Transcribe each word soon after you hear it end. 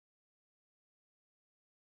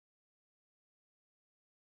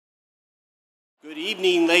Good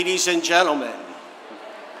evening, ladies and gentlemen.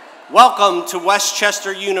 Welcome to West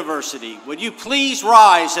Chester University. Would you please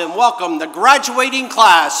rise and welcome the graduating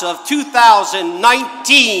class of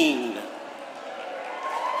 2019.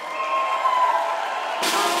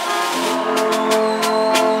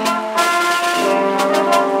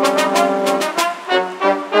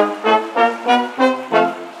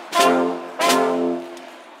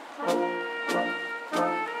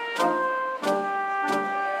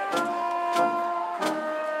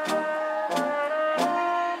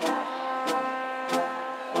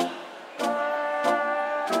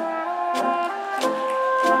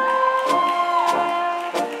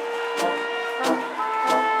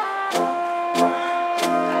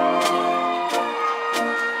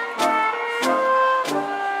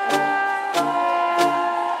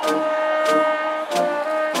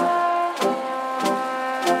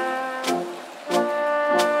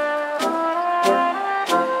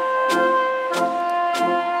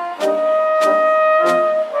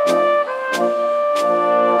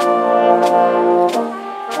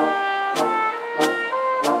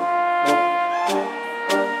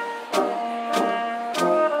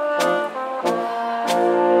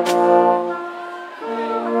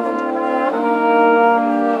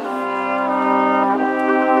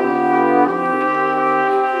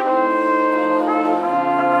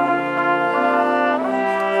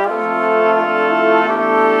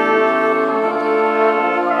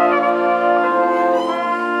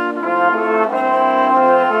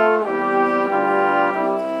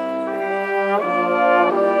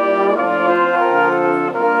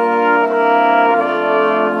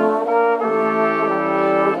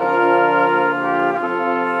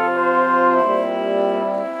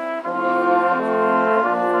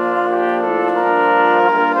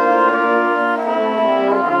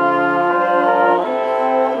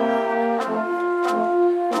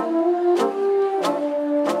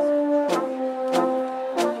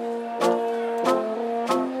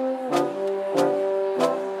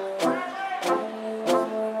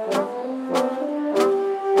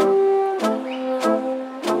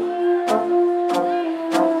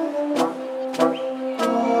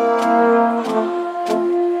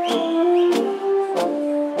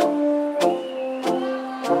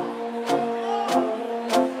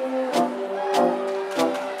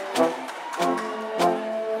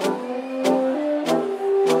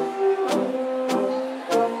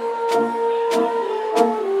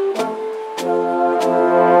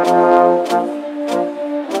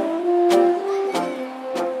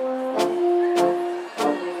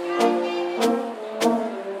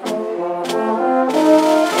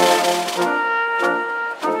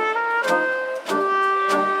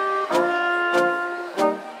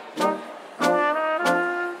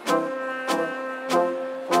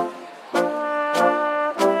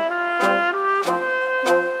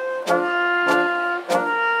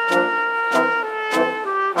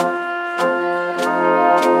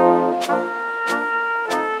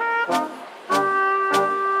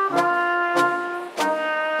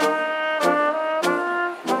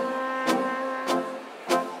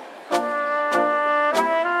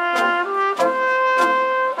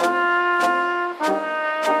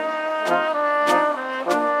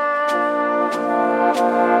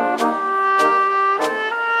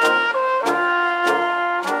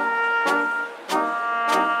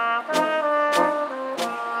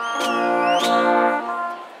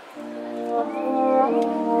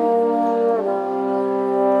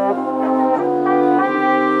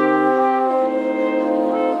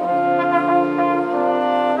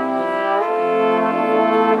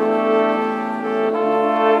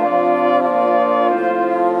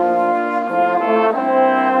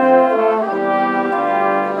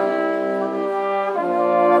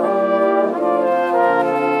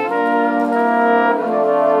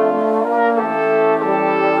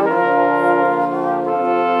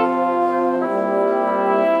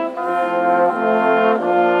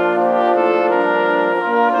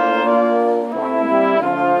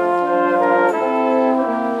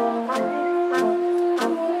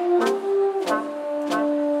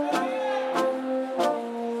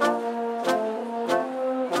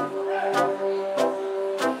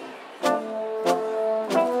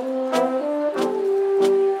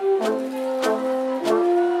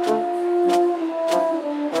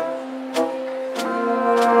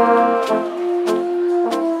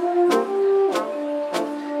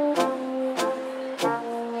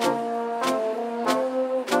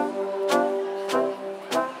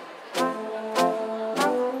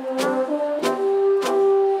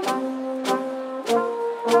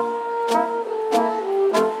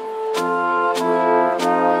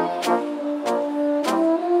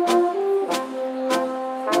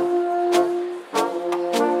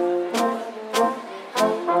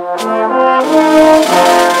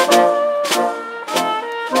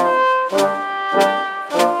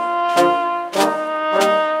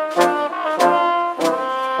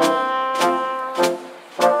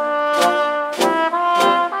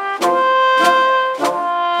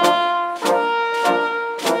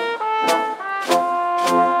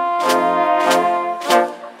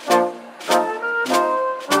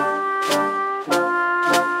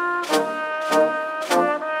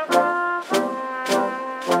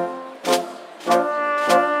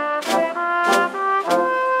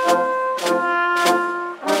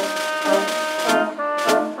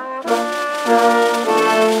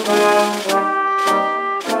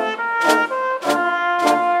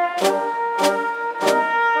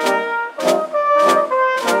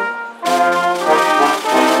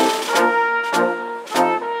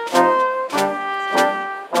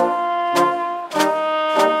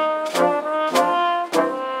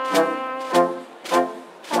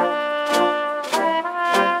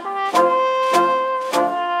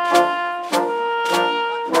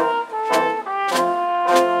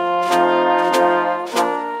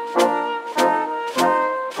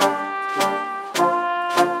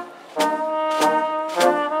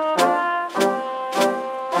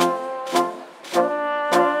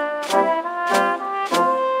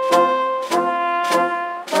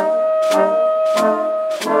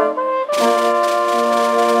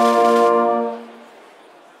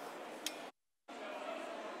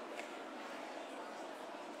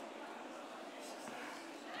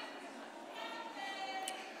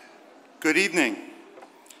 Good evening.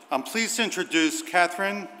 I'm pleased to introduce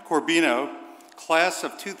Catherine Corbino, class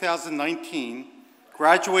of 2019,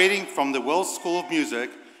 graduating from the Wills School of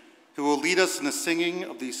Music, who will lead us in the singing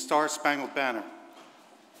of the Star-Spangled Banner.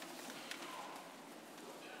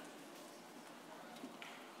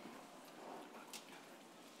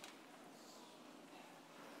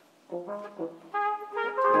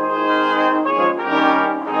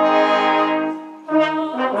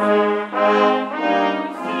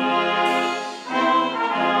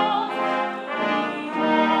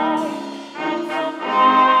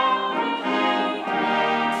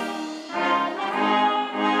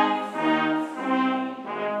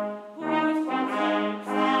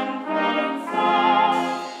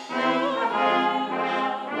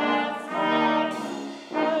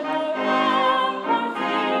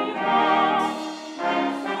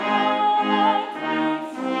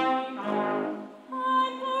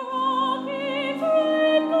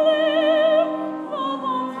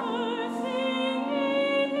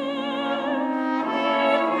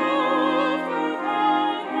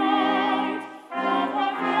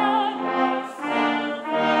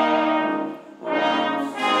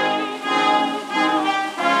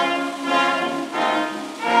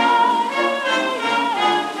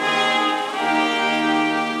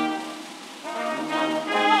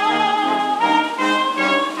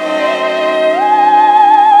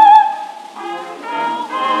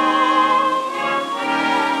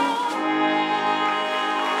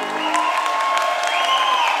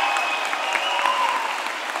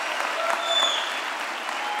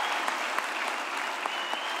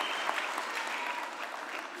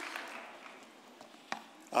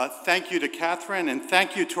 Thank you to Catherine, and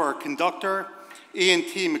thank you to our conductor, Ian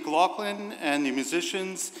T. McLaughlin, and the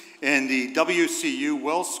musicians in the WCU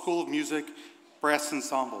Wells School of Music Brass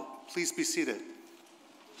Ensemble. Please be seated.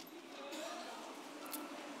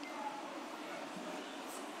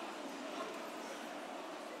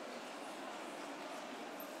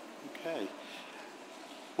 Okay.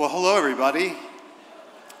 Well, hello, everybody.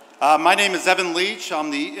 My name is Evan Leach.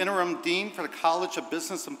 I'm the interim dean for the College of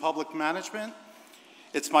Business and Public Management.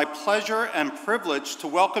 It's my pleasure and privilege to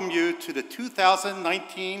welcome you to the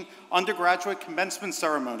 2019 undergraduate commencement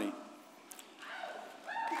ceremony.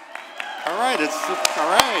 All right, all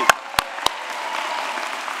right.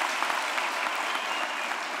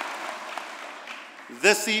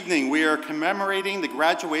 This evening, we are commemorating the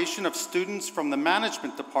graduation of students from the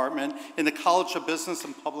management department in the College of Business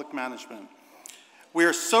and Public Management. We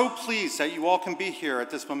are so pleased that you all can be here at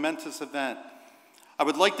this momentous event. I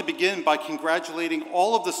would like to begin by congratulating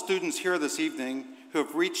all of the students here this evening who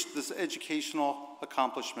have reached this educational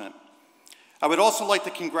accomplishment. I would also like to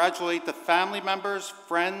congratulate the family members,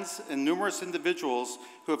 friends, and numerous individuals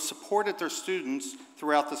who have supported their students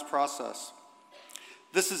throughout this process.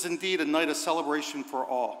 This is indeed a night of celebration for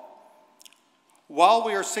all. While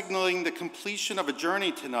we are signaling the completion of a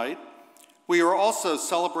journey tonight, we are also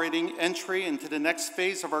celebrating entry into the next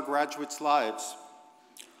phase of our graduates' lives.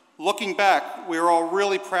 Looking back, we are all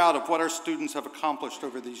really proud of what our students have accomplished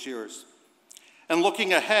over these years. And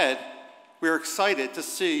looking ahead, we are excited to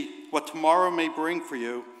see what tomorrow may bring for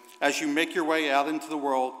you as you make your way out into the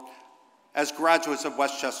world as graduates of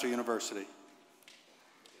West Chester University.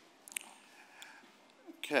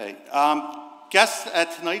 Okay, guests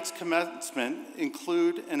at tonight's commencement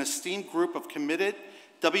include an esteemed group of committed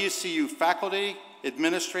WCU faculty,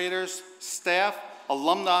 administrators, staff,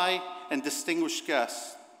 alumni, and distinguished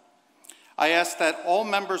guests. I ask that all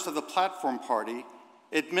members of the platform party,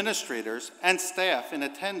 administrators, and staff in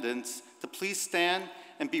attendance to please stand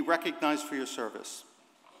and be recognized for your service.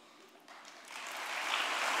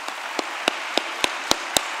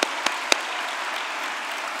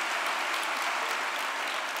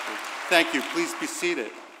 Thank you. Please be seated.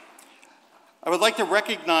 I would like to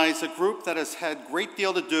recognize a group that has had a great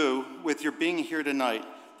deal to do with your being here tonight,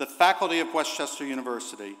 the faculty of West Chester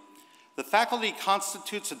University. The faculty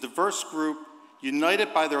constitutes a diverse group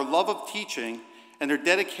united by their love of teaching and their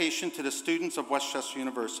dedication to the students of West Chester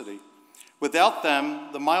University. Without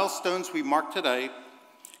them, the milestones we mark today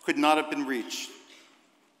could not have been reached.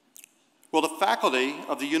 Will the faculty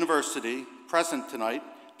of the university present tonight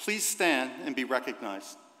please stand and be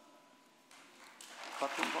recognized?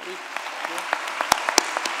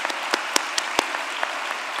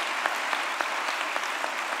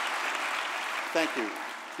 Thank you.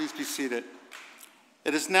 Please be seated.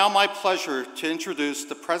 It is now my pleasure to introduce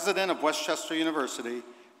the president of West Chester University,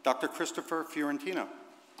 Dr. Christopher Fiorentino.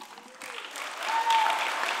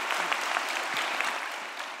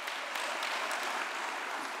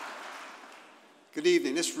 Good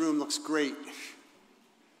evening. This room looks great.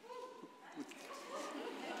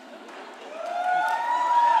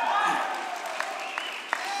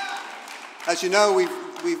 As you know,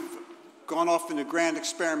 we've gone off in a grand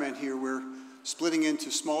experiment here. We're splitting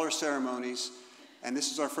into smaller ceremonies, and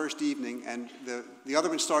this is our first evening, and the other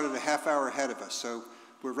one started a half hour ahead of us, so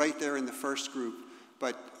we're right there in the first group.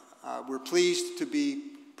 But we're pleased to be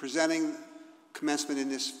presenting commencement in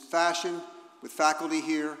this fashion with faculty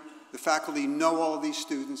here. The faculty know all of these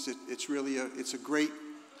students. It's a great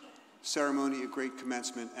ceremony, a great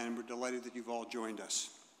commencement, and we're delighted that you've all joined us.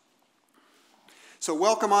 So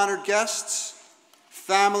welcome honored guests,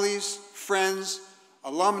 families, friends,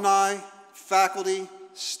 alumni, faculty,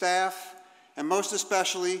 staff, and most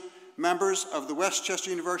especially members of the West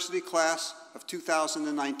Chester University class of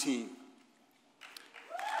 2019.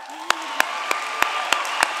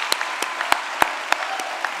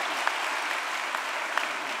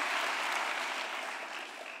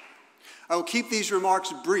 I will keep these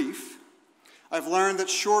remarks brief. I've learned that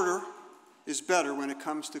shorter is better when it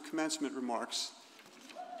comes to commencement remarks.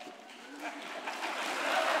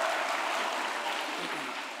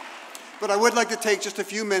 But I would like to take just a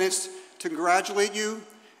few minutes to congratulate you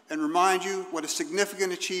and remind you what a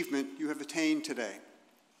significant achievement you have attained today.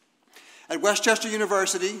 At West Chester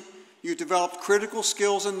University, you developed critical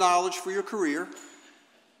skills and knowledge for your career,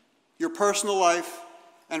 your personal life,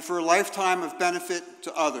 and for a lifetime of benefit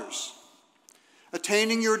to others.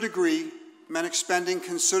 Attaining your degree meant expending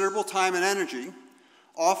considerable time and energy,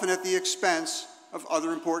 often at the expense of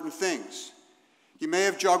other important things. You may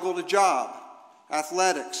have juggled a job,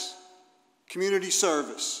 athletics, community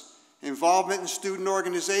service, involvement in student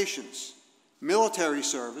organizations, military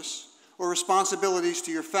service, or responsibilities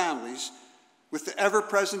to your families with the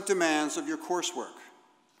ever-present demands of your coursework.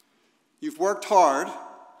 You've worked hard,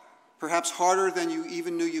 perhaps harder than you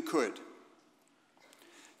even knew you could.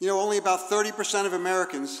 You know, only about 30% of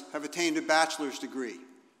Americans have attained a bachelor's degree.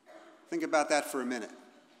 Think about that for a minute.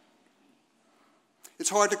 It's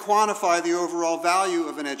hard to quantify the overall value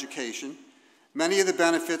of an education. Many of the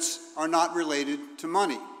benefits are not related to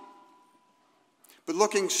money. But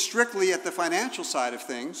looking strictly at the financial side of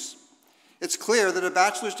things, it's clear that a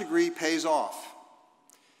bachelor's degree pays off.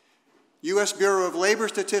 U.S. Bureau of Labor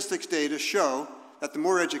Statistics data show that the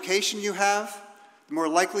more education you have, the more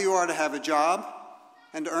likely you are to have a job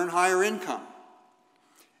and to earn higher income.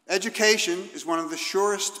 Education is one of the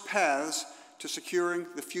surest paths to securing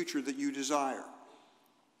the future that you desire.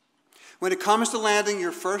 When it comes to landing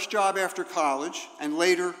your first job after college and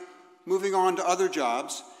later moving on to other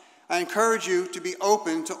jobs, I encourage you to be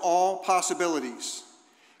open to all possibilities.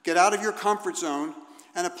 Get out of your comfort zone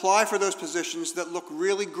and apply for those positions that look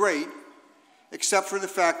really great, except for the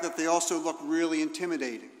fact that they also look really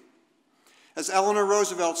intimidating. As Eleanor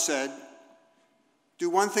Roosevelt said,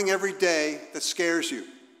 do one thing every day that scares you.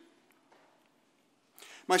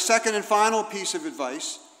 My second and final piece of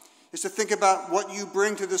advice is to think about what you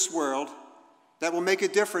bring to this world that will make a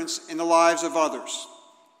difference in the lives of others.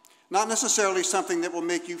 Not necessarily something that will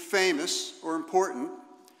make you famous or important,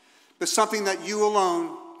 but something that you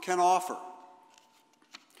alone can offer.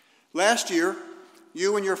 Last year,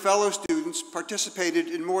 you and your fellow students participated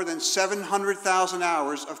in more than 700,000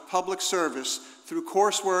 hours of public service through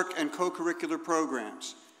coursework and co-curricular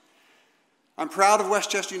programs. I'm proud of West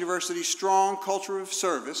Chester University's strong culture of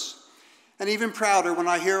service, and even prouder when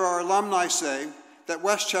I hear our alumni say that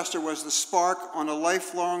West Chester was the spark on a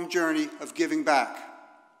lifelong journey of giving back.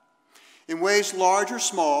 In ways large or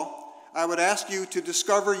small, I would ask you to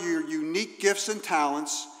discover your unique gifts and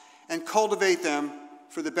talents and cultivate them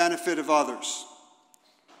for the benefit of others.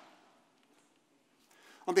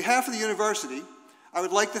 On behalf of the university, I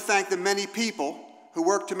would like to thank the many people who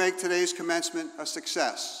worked to make today's commencement a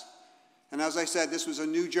success. And as I said, this was a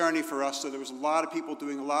new journey for us, so there was a lot of people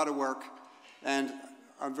doing a lot of work, and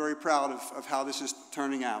I'm very proud of how this is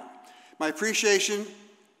turning out. My appreciation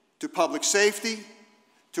to public safety,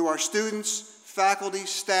 to our students, faculty,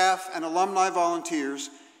 staff, and alumni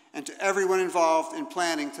volunteers, and to everyone involved in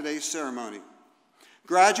planning today's ceremony.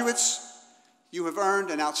 Graduates, you have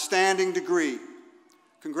earned an outstanding degree.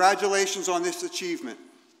 Congratulations on this achievement.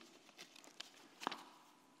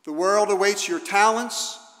 The world awaits your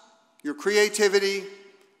talents, your creativity,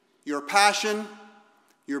 your passion,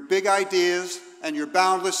 your big ideas, and your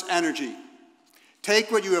boundless energy.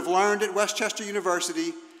 Take what you have learned at West Chester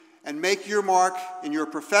University and make your mark in your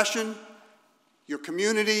profession, your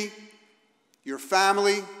community, your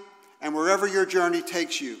family, and wherever your journey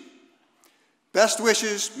takes you. Best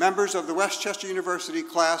wishes, members of the West Chester University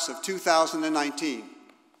class of 2019.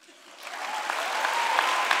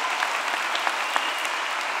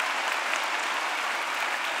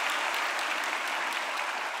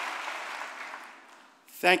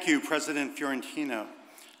 Thank you, President Fiorentino.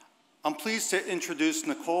 I'm pleased to introduce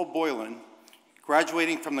Nicole Boylan,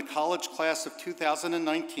 graduating from the college class of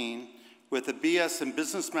 2019 with a BS in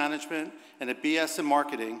Business Management and a BS in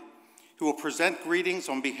Marketing, who will present greetings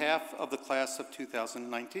on behalf of the class of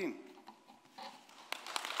 2019.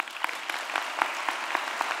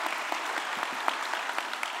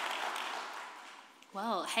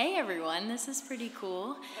 Well, hey everyone, this is pretty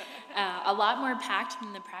cool. A lot more packed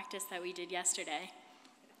than the practice that we did yesterday.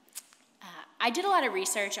 I did a lot of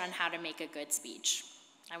research on how to make a good speech.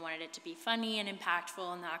 I wanted it to be funny and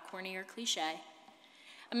impactful and not corny or cliche.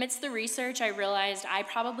 Amidst the research, I realized I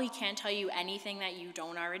probably can't tell you anything that you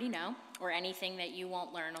don't already know or anything that you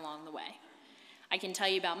won't learn along the way. I can tell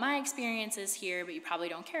you about my experiences here, but you probably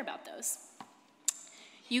don't care about those.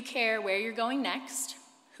 You care where you're going next,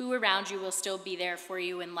 who around you will still be there for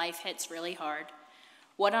you when life hits really hard,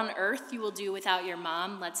 what on earth you will do without your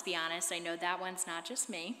mom. Let's be honest, I know that one's not just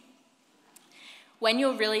me. When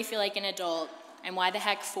you'll really feel like an adult, and why the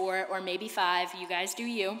heck 4 or maybe 5, you guys do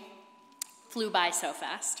you, flew by so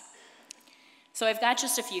fast. So I've got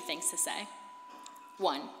just a few things to say.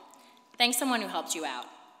 1, thank someone who helped you out.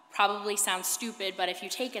 Probably sounds stupid, but if you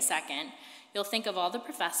take a second, you'll think of all the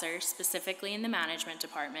professors, specifically in the management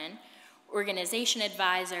department, organization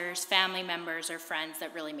advisors, family members, or friends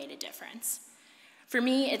that really made a difference. For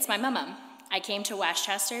me, it's my mama. I came to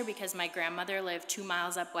Westchester because my grandmother lived 2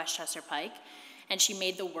 miles up Westchester Pike, and she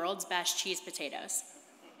made the world's best cheese potatoes.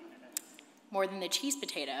 More than the cheese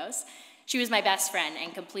potatoes, she was my best friend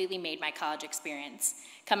and completely made my college experience,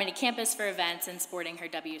 coming to campus for events and sporting her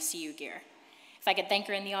WCU gear. If I could thank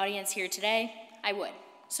her in the audience here today, I would,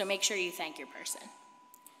 so make sure you thank your person.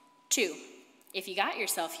 2, if you got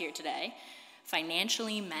yourself here today,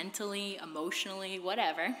 financially, mentally, emotionally,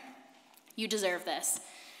 whatever, you deserve this.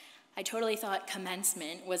 I totally thought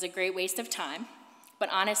commencement was a great waste of time, but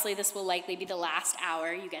honestly, this will likely be the last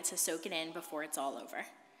hour you get to soak it in before it's all over.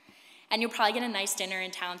 And you'll probably get a nice dinner in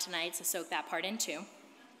town tonight, so soak that part in too.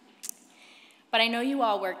 But I know you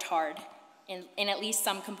all worked hard in at least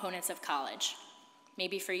some components of college.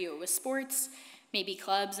 Maybe for you it was sports, maybe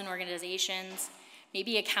clubs and organizations,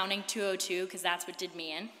 maybe accounting 202, because that's what did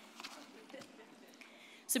me in.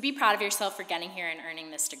 So be proud of yourself for getting here and earning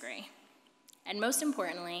this degree. And most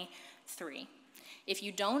importantly, 3, if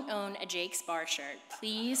you don't own a Jake's Bar shirt,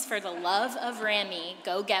 please, for the love of Rami,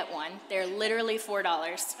 go get one. They're literally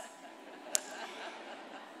 $4.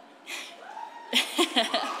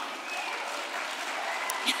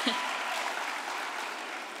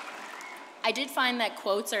 I did find that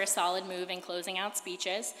quotes are a solid move in closing out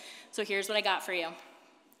speeches, so here's what I got for you.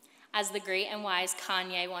 As the great and wise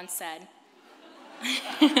Kanye once said,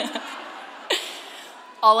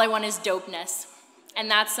 all I want is dopeness, and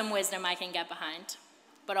that's some wisdom I can get behind.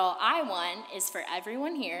 But all I want is for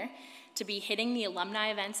everyone here to be hitting the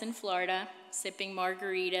alumni events in Florida, sipping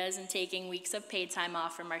margaritas, and taking weeks of paid time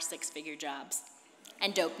off from our 6-figure jobs.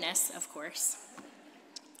 And dopeness, of course.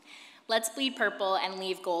 Let's bleed purple and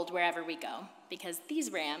leave gold wherever we go, because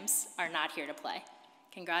these Rams are not here to play.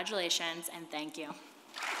 Congratulations, and thank you.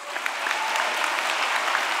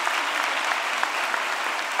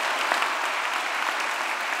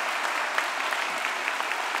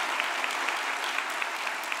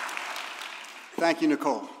 Thank you,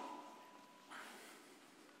 Nicole.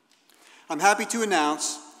 I'm happy to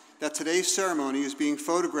announce that today's ceremony is being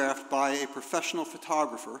photographed by a professional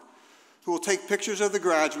photographer who will take pictures of the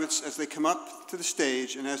graduates as they come up to the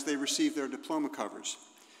stage and as they receive their diploma covers.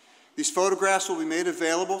 These photographs will be made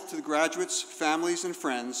available to the graduates, families, and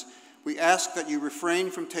friends. We ask that you refrain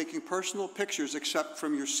from taking personal pictures except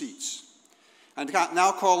from your seats. I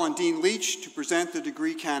now call on Dean Leach to present the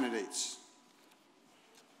degree candidates.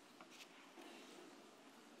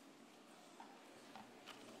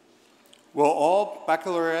 Will all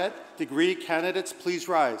baccalaureate degree candidates please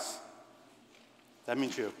rise? That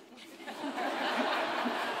means you.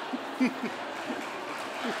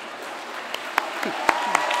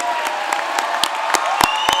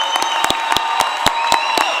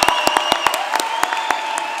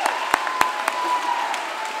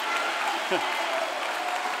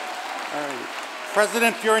 All right.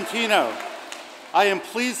 President Fiorentino, I am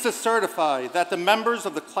pleased to certify that the members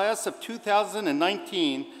of the class of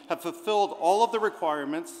 2019 have fulfilled all of the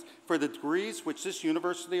requirements for the degrees which this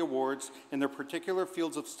university awards in their particular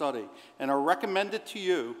fields of study and are recommended to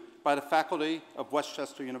you by the faculty of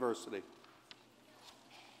Westchester University.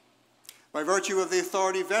 By virtue of the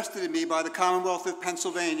authority vested in me by the Commonwealth of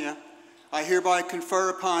Pennsylvania, I hereby confer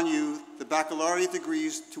upon you the baccalaureate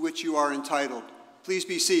degrees to which you are entitled. Please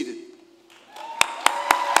be seated.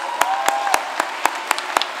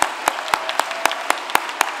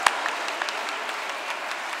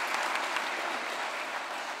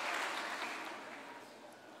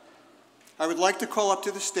 I would like to call up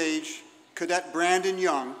to the stage Cadet Brandon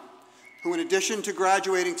Young, who in addition to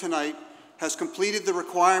graduating tonight, has completed the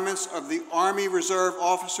requirements of the Army Reserve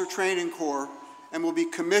Officer Training Corps and will be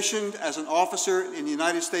commissioned as an officer in the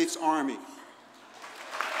United States Army.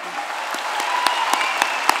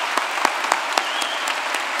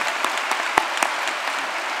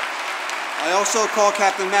 I also call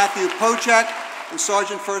Captain Matthew Pochak and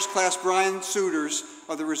Sergeant First Class Brian Souders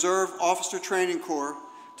of the Reserve Officer Training Corps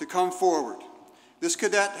to come forward. This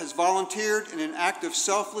cadet has volunteered in an act of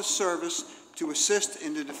selfless service to assist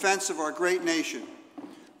in the defense of our great nation.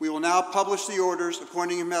 We will now publish the orders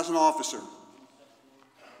appointing him as an officer.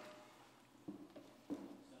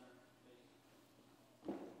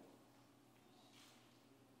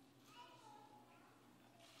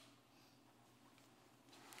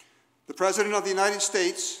 The President of the United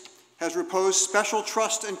States has reposed special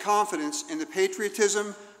trust and confidence in the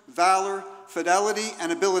patriotism, valor, fidelity,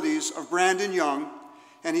 and abilities of Brandon Young,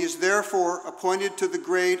 and he is therefore appointed to the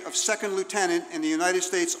grade of Second Lieutenant in the United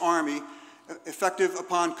States Army, effective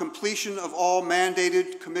upon completion of all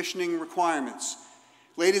mandated commissioning requirements.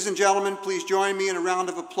 Ladies and gentlemen, please join me in a round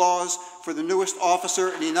of applause for the newest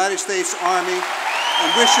officer in the United States Army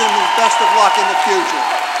and wish him the best of luck in the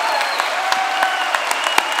future.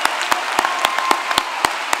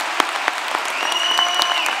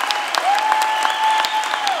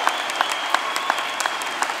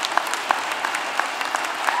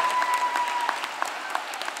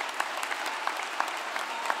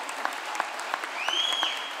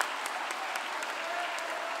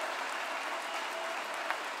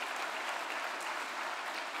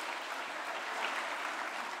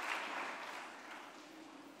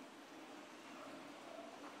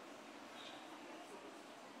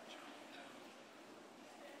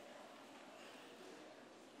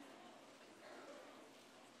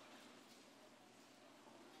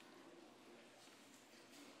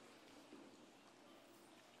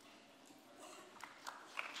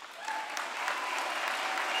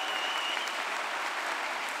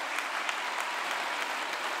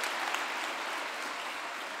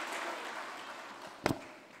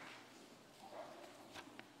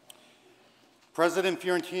 President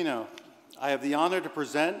Fiorentino, I have the honor to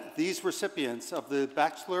present these recipients of the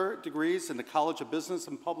bachelor degrees in the College of Business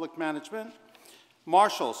and Public Management.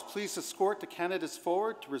 Marshals, please escort the candidates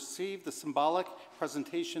forward to receive the symbolic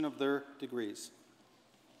presentation of their degrees.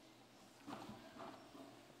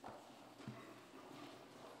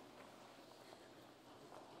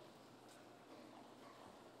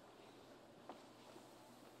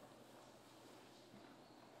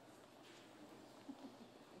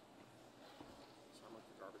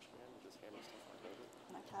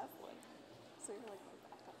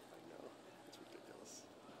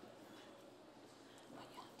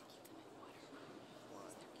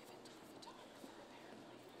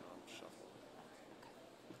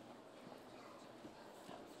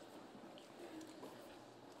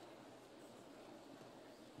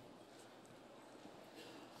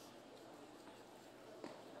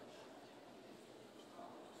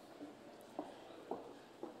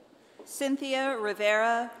 Cynthia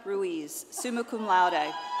Rivera Ruiz, summa cum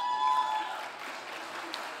laude.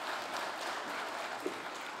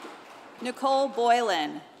 Nicole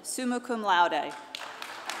Boylan, summa cum laude.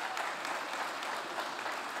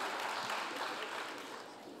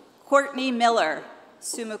 Courtney Miller,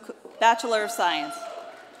 Bachelor of Science.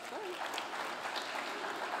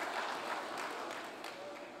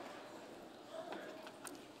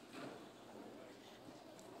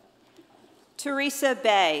 Teresa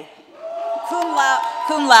Bay,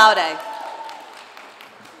 cum laude.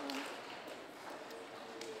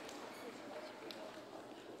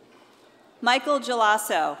 Michael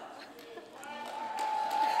Gelasso.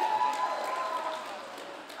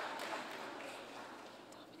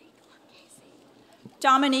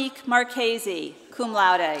 Dominique Marchese, cum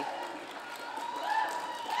laude.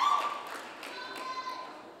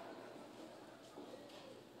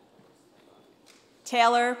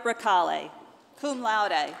 Taylor Bracale, cum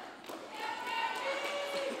laude.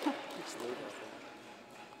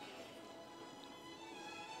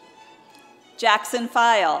 Jackson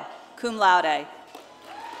File, cum laude.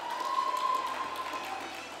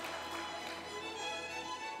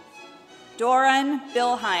 Doran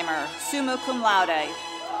Billheimer, summa cum laude.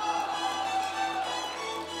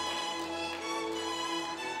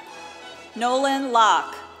 Nolan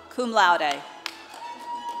Locke, cum laude.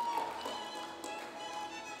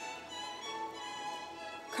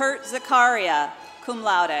 Kurt Zakaria, cum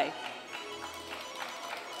laude.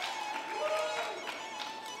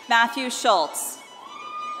 Matthew Schultz.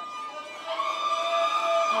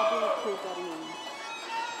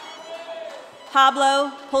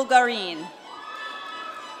 Pablo Pulgarin.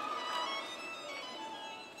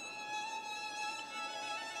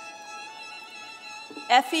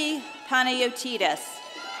 Effie Panayotidis.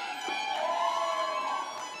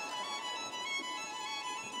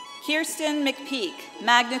 Kirsten McPeak,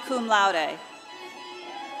 magna cum laude.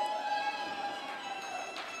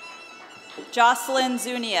 Jocelyn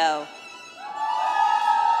Zunio.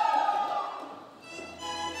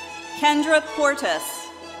 Kendra Portis.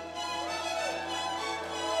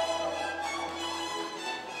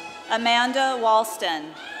 Amanda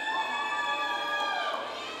Walston.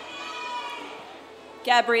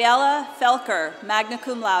 Gabriella Felker, magna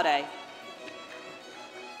cum laude.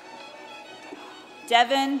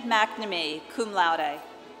 Devin McNamee, cum laude.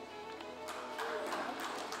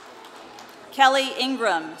 Kelly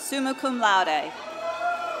Ingram, summa cum laude.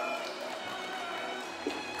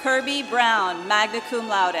 Kirby Brown, magna cum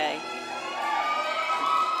laude.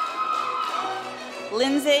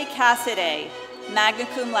 Lindsay Cassidy, magna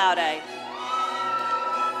cum laude.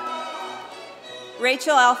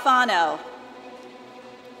 Rachel Alfano.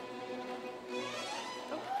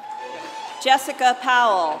 Jessica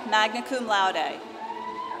Powell, magna cum laude.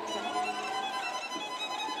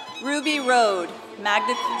 Ruby Road,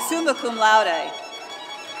 summa cum laude.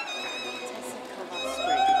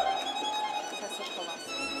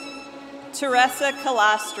 Teresa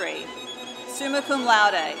Calastri, summa cum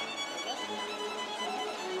laude.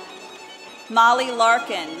 Molly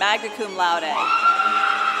Larkin, magna cum laude.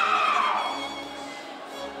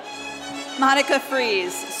 Monica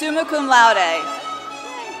Fries, summa cum laude.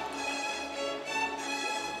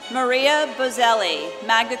 Maria Bozelli,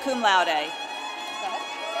 magna cum laude.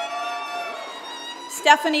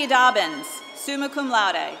 Stephanie Dobbins, summa cum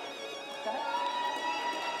laude.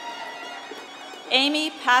 Amy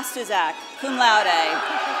Pastuzak, cum laude.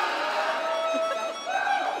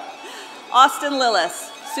 Austin Lillis,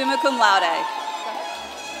 summa cum laude.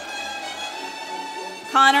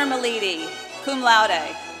 Connor Malidi, cum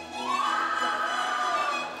laude.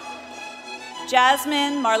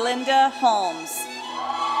 Jasmine Marlinda Holmes.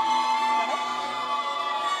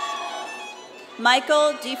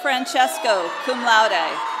 Michael DiFrancesco, cum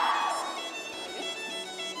laude.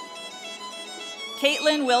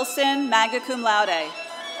 Caitlin Wilson, magna cum laude.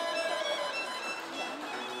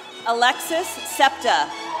 Alexis Septa.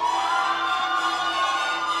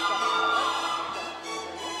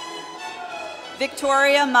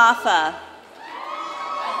 Victoria Maffa.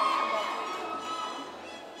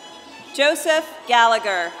 Joseph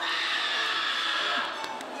Gallagher.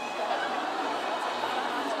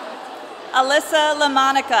 Alyssa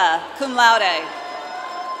LaMonica, cum laude.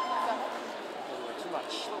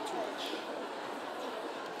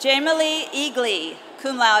 Jamily Eagley,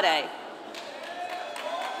 cum laude.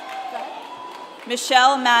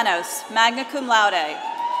 Michelle Manos, magna cum laude.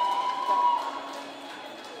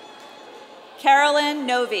 Carolyn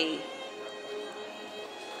Novi.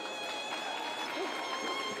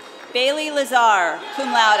 Bailey Lazar,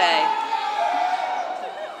 cum laude.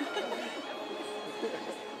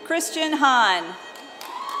 Christian Hahn.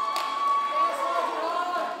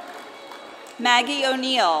 Maggie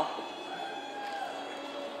O'Neill.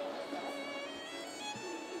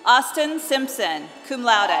 Austin Simpson, cum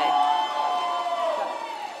laude.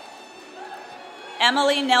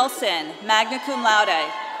 Emily Nelson, magna cum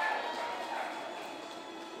laude.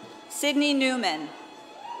 Sydney Newman.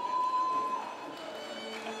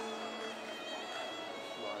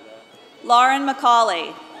 Lauren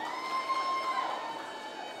McCauley.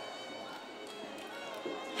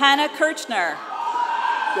 Hannah Kirchner.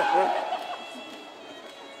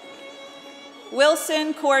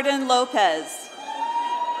 Wilson Corden Lopez.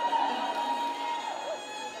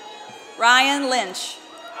 Ryan Lynch.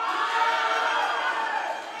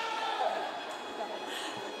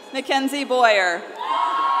 Mackenzie Boyer.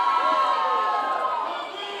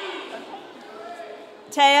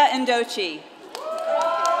 Taya Ndochi.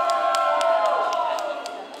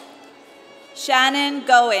 Shannon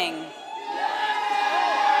Going.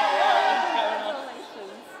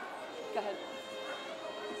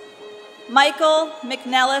 Michael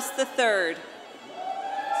McNellis III.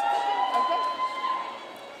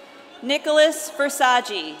 Nicholas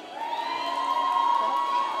Versaggi.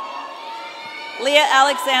 Leah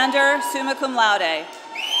Alexander, summa cum laude.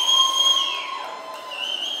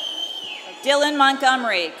 Dylan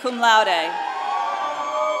Montgomery, cum laude.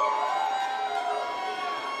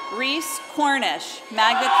 Reese Cornish,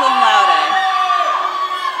 magna cum laude.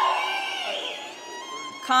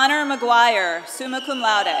 Connor McGuire, summa cum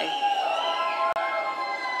laude.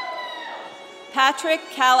 Patrick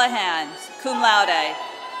Callahan, cum laude.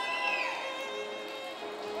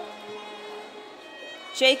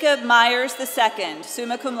 Jacob Myers II,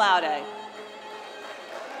 summa cum laude.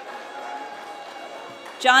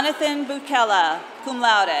 Jonathan Bukella, cum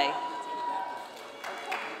laude.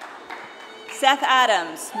 Seth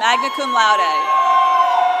Adams, magna cum laude.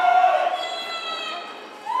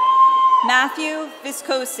 Matthew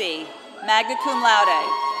Viscosi, magna cum laude.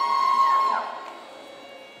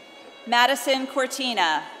 Madison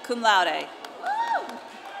Cortina, cum laude.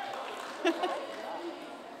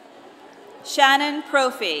 Shannon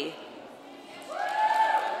Prophy.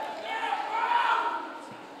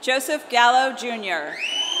 Joseph Gallo, Jr.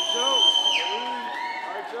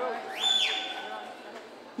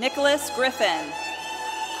 Nicholas Griffin.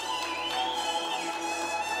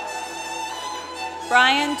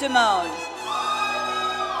 Brian Damone.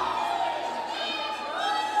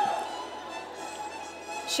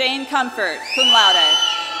 Shane Comfort, cum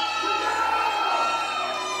laude.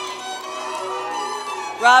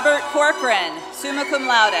 Robert Corcoran, summa cum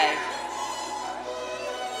laude.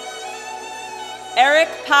 Eric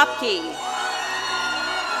Popke.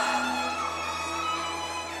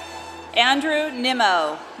 Andrew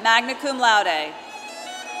Nimmo, magna cum laude.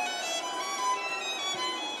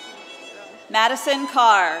 Madison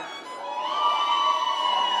Carr.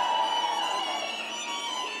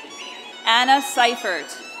 Anna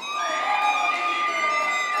Seifert.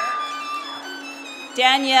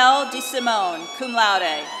 Danielle DeSimone, cum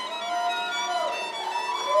laude.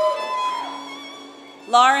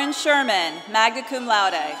 Lauren Sherman, magna cum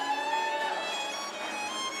laude.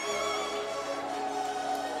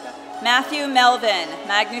 Matthew Melvin,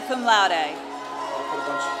 magna cum laude.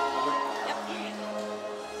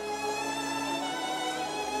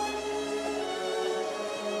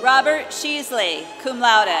 Robert Sheasley, cum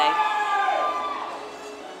laude.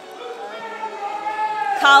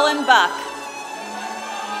 Colin Buck.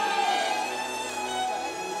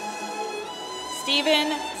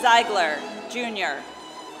 Stephen Ziegler, Jr.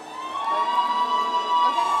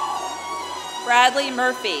 Bradley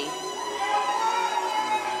Murphy.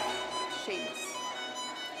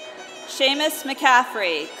 Seamus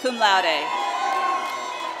McCaffrey, cum laude.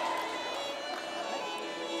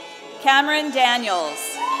 Cameron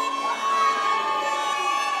Daniels.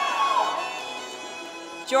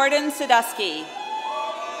 Jordan Sadusky.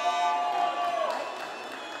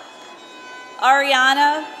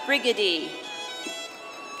 Ariana Brigady.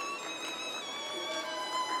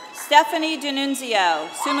 Stephanie D'Annunzio,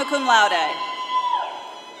 summa cum laude.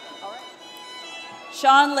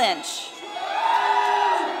 Sean Lynch.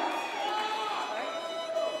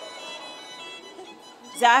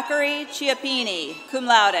 Zachary Chiappini, cum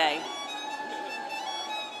laude.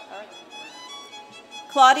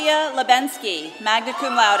 Claudia Lebensky, magna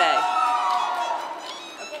cum laude.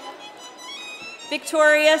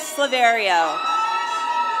 Victoria Slaverio.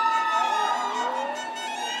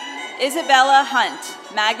 Isabella Hunt,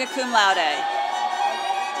 magna cum laude.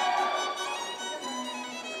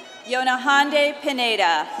 Yonahande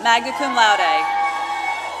Pineda, magna cum laude.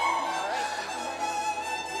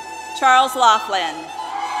 Charles Laughlin.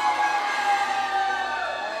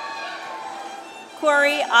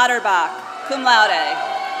 Corey Otterbach, cum laude.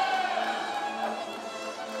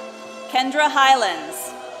 Kendra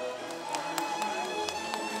Highlands.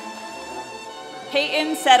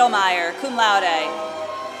 Peyton Settlemeyer, cum laude.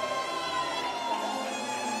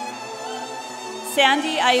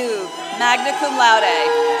 Sandy Ayub, magna cum laude.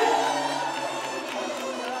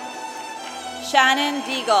 Shannon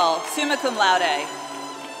Deagle, summa cum laude.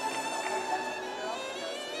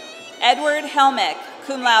 Edward Helmick,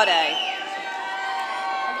 cum laude.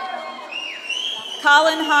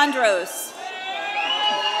 Colin Hondros.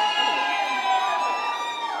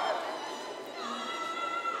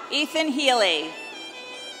 Ethan Healy.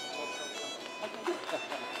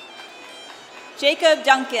 Jacob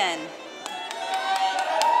Duncan.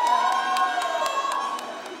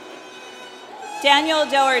 Daniel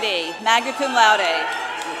Doherty, magna cum laude.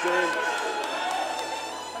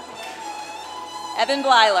 Evan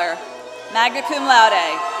Blyler, magna cum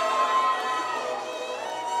laude.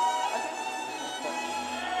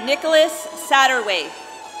 Nicholas Satterwaite.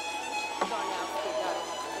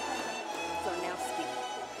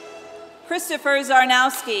 Christopher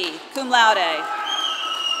Zarnowski, cum laude.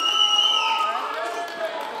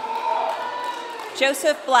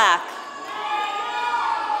 Joseph Black.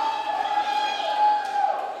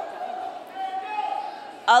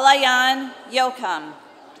 Alayan Yokam,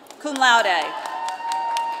 cum laude.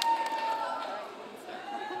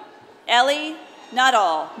 Ellie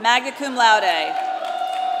Nuttall, magna cum laude.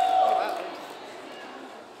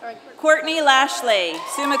 Courtney Lashley,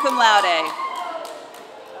 summa cum laude.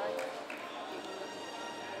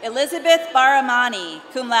 Elizabeth Baramani,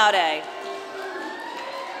 cum laude.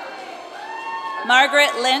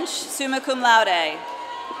 Margaret Lynch, summa cum laude.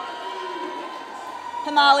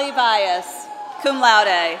 Himali Vyas, cum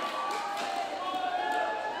laude.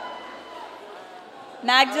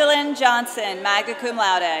 Magdalene Johnson, magna cum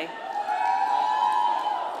laude.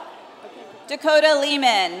 Dakota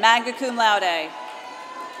Lehman, magna cum laude.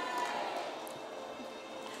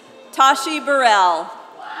 Tashi Burrell.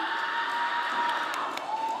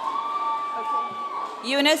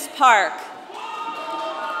 Eunice Park.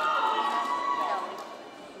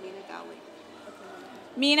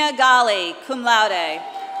 Mina Gali, cum laude.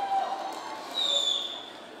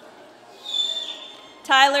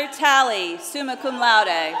 Tyler Talley, summa cum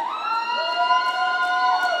laude.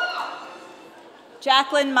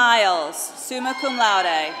 Jacqueline Miles, summa cum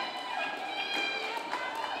laude.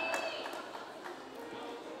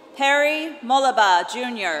 Harry Molaba,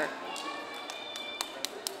 Jr.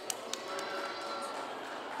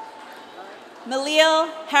 Malil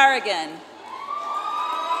Harrigan.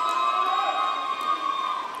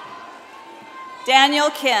 Daniel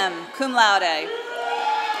Kim, cum laude.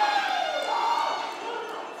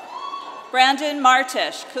 Brandon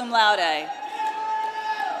Martish, cum laude.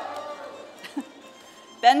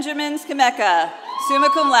 Benjamin Skimeka, summa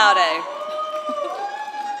cum laude.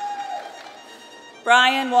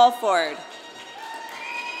 Brian Walford.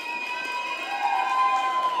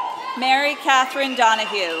 Mary Catherine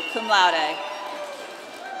Donahue, cum laude.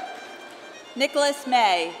 Nicholas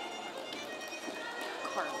May.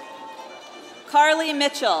 Carly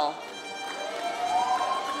Mitchell.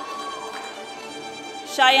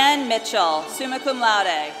 Cheyenne Mitchell, summa cum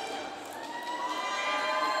laude.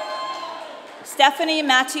 Stephanie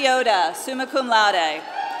Mattiota, summa cum laude.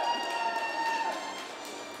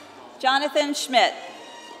 Jonathan Schmidt.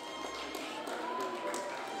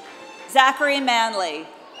 Zachary Manley.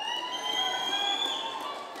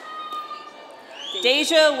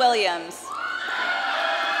 Deja Williams.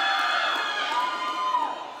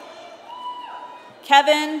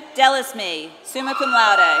 Kevin Delisme, summa cum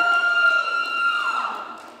laude.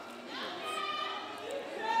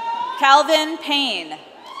 Calvin Payne.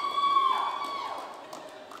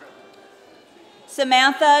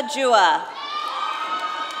 Samantha Jua.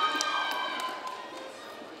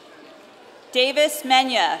 Davis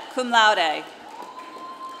Menya, cum laude.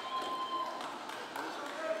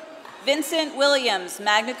 Vincent Williams,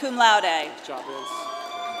 magna cum laude. Good job, Vince.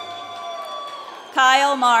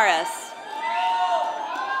 Kyle Morris.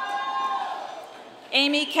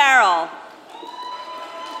 Amy Carroll.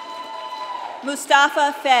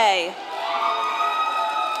 Mustafa Fay.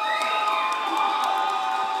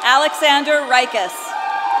 Alexander Rikus.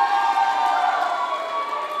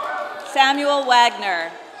 Samuel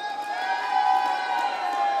Wagner.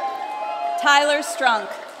 Tyler Strunk,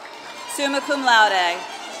 summa cum laude.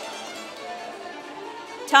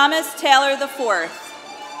 Thomas Taylor IV. Really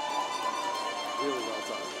well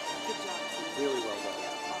done. Good job. Really well done.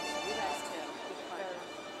 You guys too.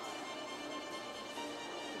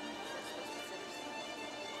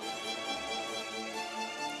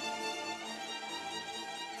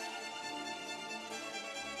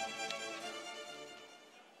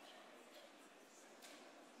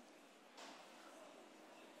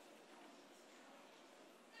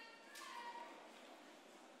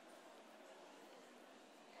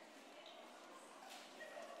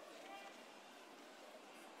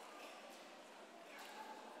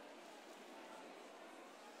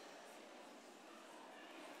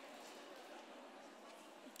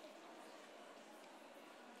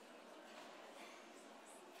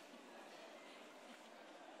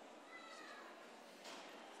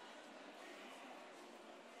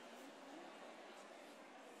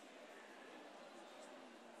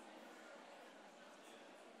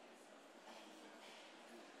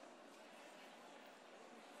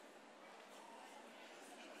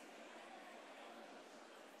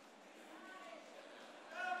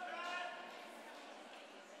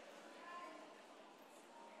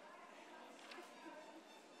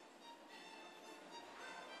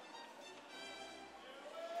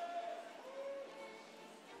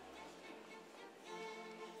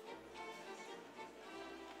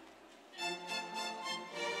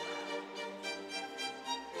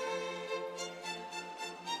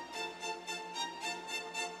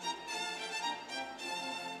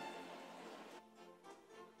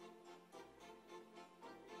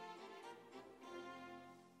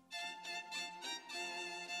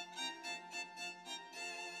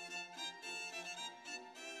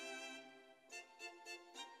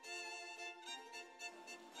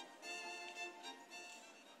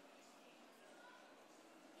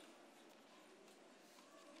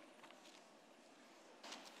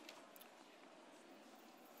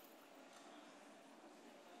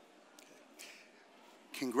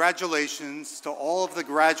 Congratulations to all of the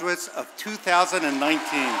graduates of 2019.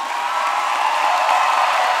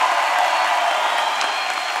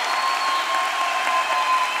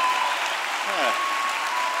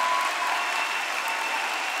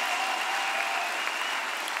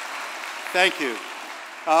 Thank you.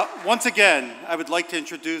 Once again, I would like to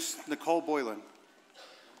introduce Nicole Boylan.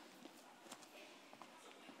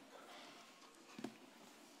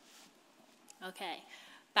 Okay,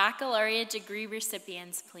 baccalaureate degree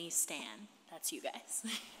recipients, please stand. That's you guys.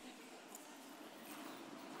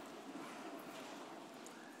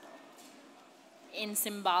 In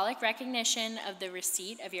symbolic recognition of the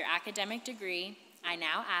receipt of your academic degree, I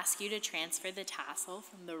now ask you to transfer the tassel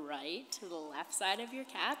from the right to the left side of your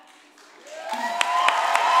cap.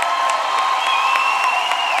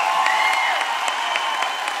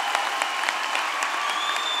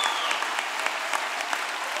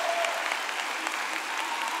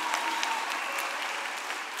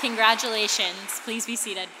 Congratulations. Please be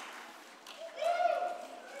seated.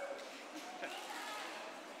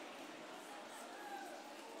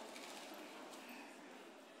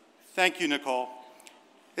 Thank you, Nicole.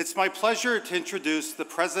 It's my pleasure to introduce the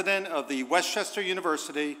president of the West Chester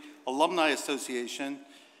University Alumni Association,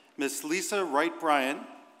 Ms. Lisa Wright Bryant,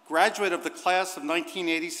 graduate of the class of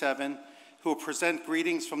 1987, who will present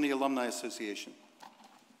greetings from the Alumni Association.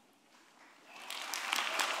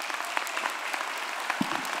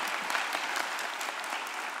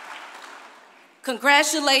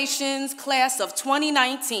 Congratulations, class of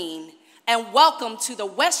 2019, and welcome to the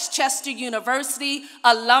West Chester University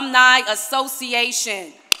Alumni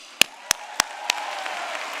Association.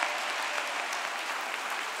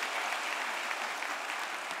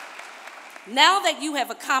 Now that you have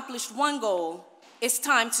accomplished one goal, it's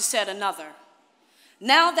time to set another.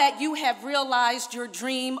 Now that you have realized your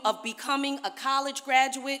dream of becoming a college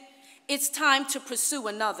graduate, it's time to pursue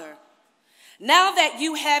another. Now that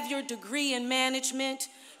you have your degree in management,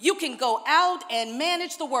 you can go out and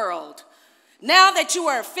manage the world. Now that you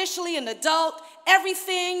are officially an adult,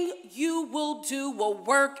 everything you will do will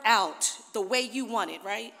work out the way you want it,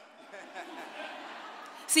 right?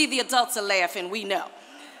 See, the adults are laughing, we know.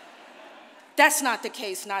 That's not the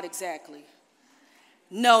case, not exactly.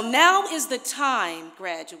 No, now is the time,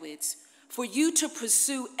 graduates, for you to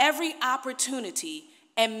pursue every opportunity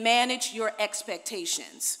and manage your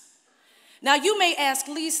expectations. Now, you may ask,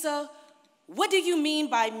 Lisa, what do you mean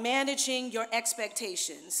by managing your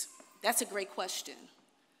expectations? That's a great question.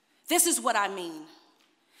 This is what I mean.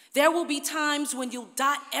 There will be times when you'll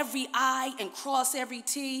dot every I and cross every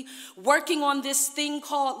T, working on this thing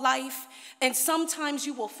called life, and sometimes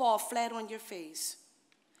you will fall flat on your face.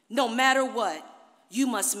 No matter what, you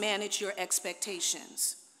must manage your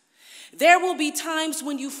expectations. There will be times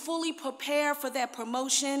when you fully prepare for that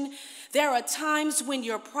promotion. There are times when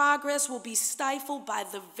your progress will be stifled by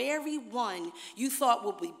the very one you thought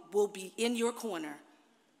will be in your corner.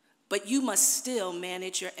 But you must still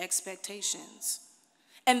manage your expectations.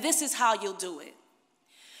 And this is how you'll do it.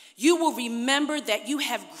 You will remember that you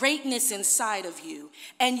have greatness inside of you,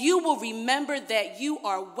 and you will remember that you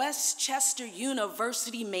are West Chester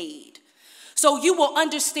University made. So you will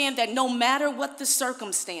understand that no matter what the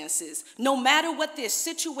circumstances, no matter what their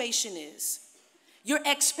situation is, your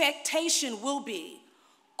expectation will be,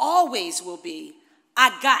 always will be,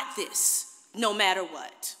 I got this, no matter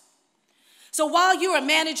what. So while you are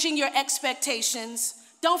managing your expectations,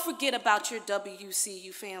 don't forget about your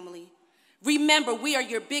WCU family. Remember, we are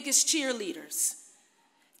your biggest cheerleaders.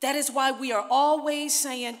 That is why we are always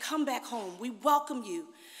saying, come back home. We welcome you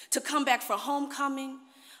to come back for homecoming,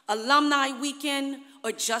 alumni weekend,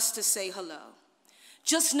 or just to say hello.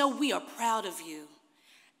 Just know we are proud of you,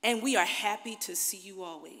 and we are happy to see you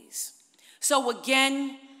always. So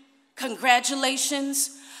again,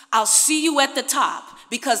 congratulations. I'll see you at the top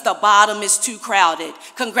because the bottom is too crowded.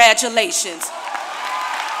 Congratulations.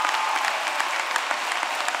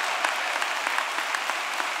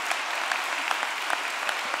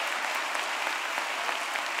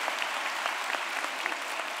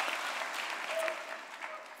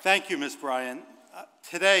 Thank you, Ms. Bryant.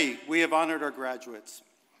 Today, we have honored our graduates.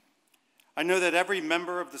 I know that every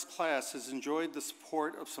member of this class has enjoyed the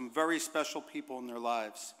support of some very special people in their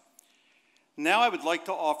lives. Now I would like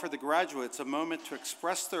to offer the graduates a moment to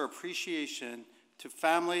express their appreciation to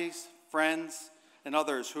families, friends, and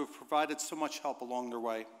others who have provided so much help along their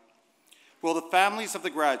way. Will the families of the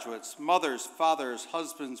graduates, mothers, fathers,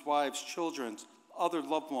 husbands, wives, children, other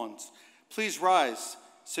loved ones, please rise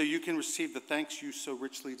so you can receive the thanks you so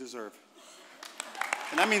richly deserve.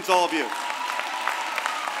 And that means all of you.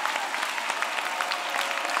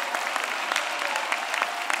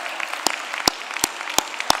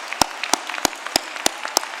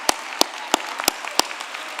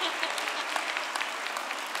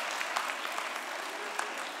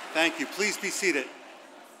 Thank you. Please be seated.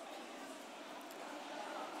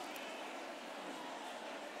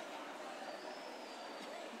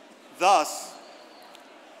 Thus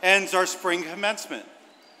ends our spring commencement.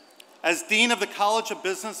 As Dean of the College of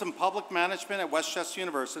Business and Public Management at West Chester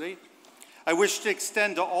University, I wish to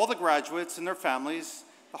extend to all the graduates and their families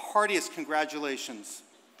the heartiest congratulations.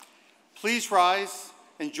 Please rise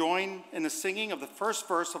and join in the singing of the first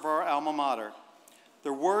verse of our alma mater.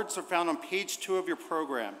 Their words are found on page 2 of your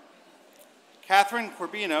program. Catherine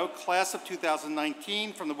Corbino, class of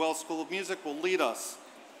 2019 from the Wells School of Music, will lead us.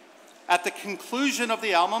 At the conclusion of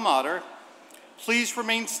the alma mater, please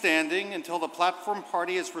remain standing until the platform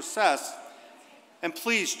party is recessed, and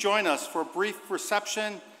please join us for a brief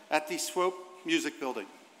reception at the Swope Music Building.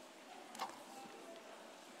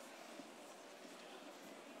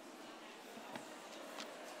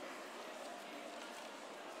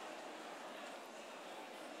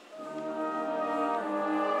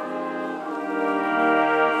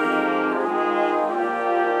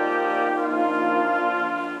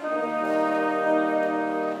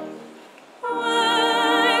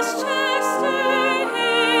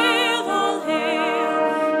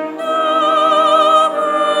 Noble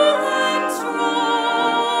and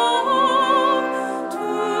strong.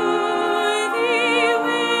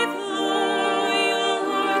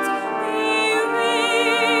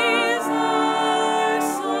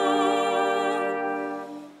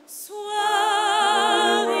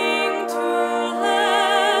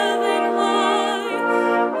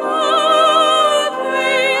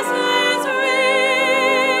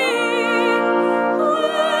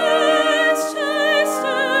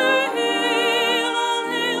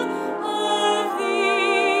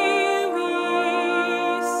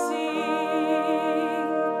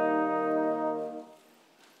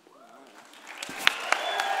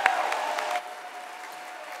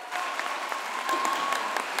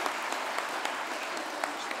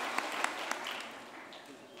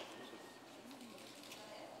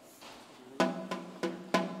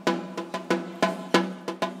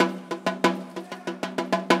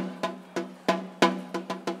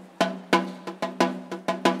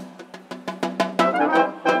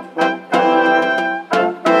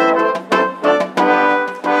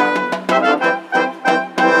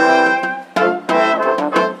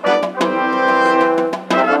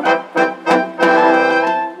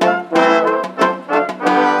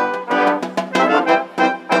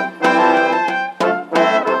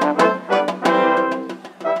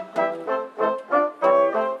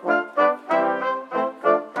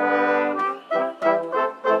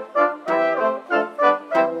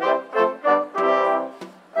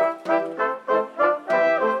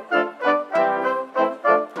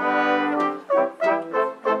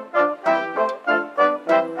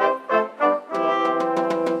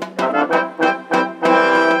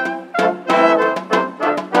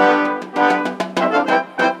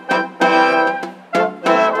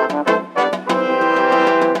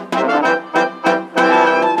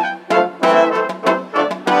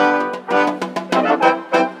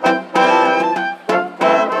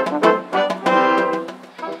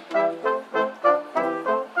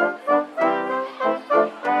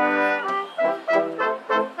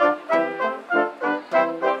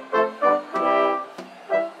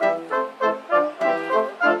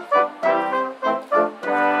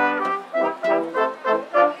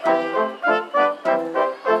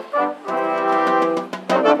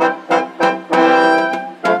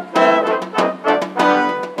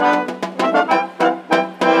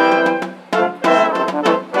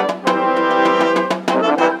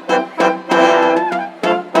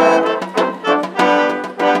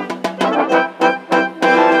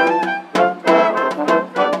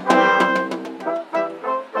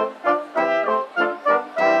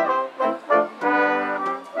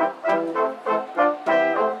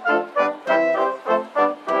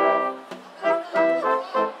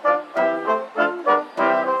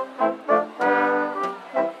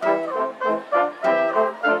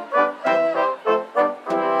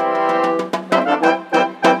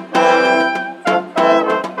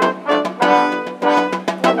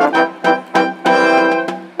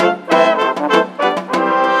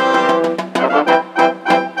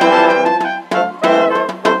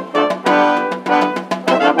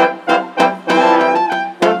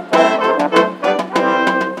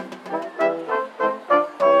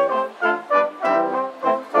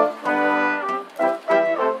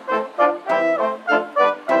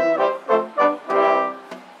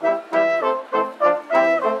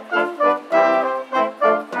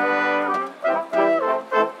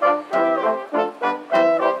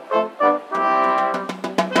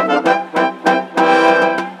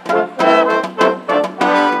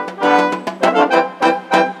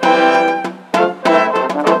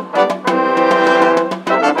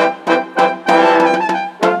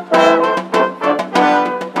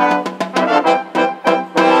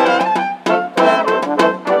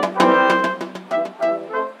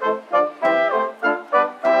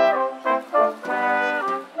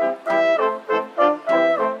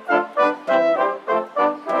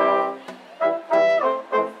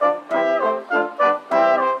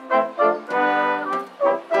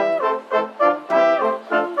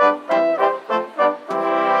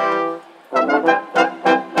 Thank you.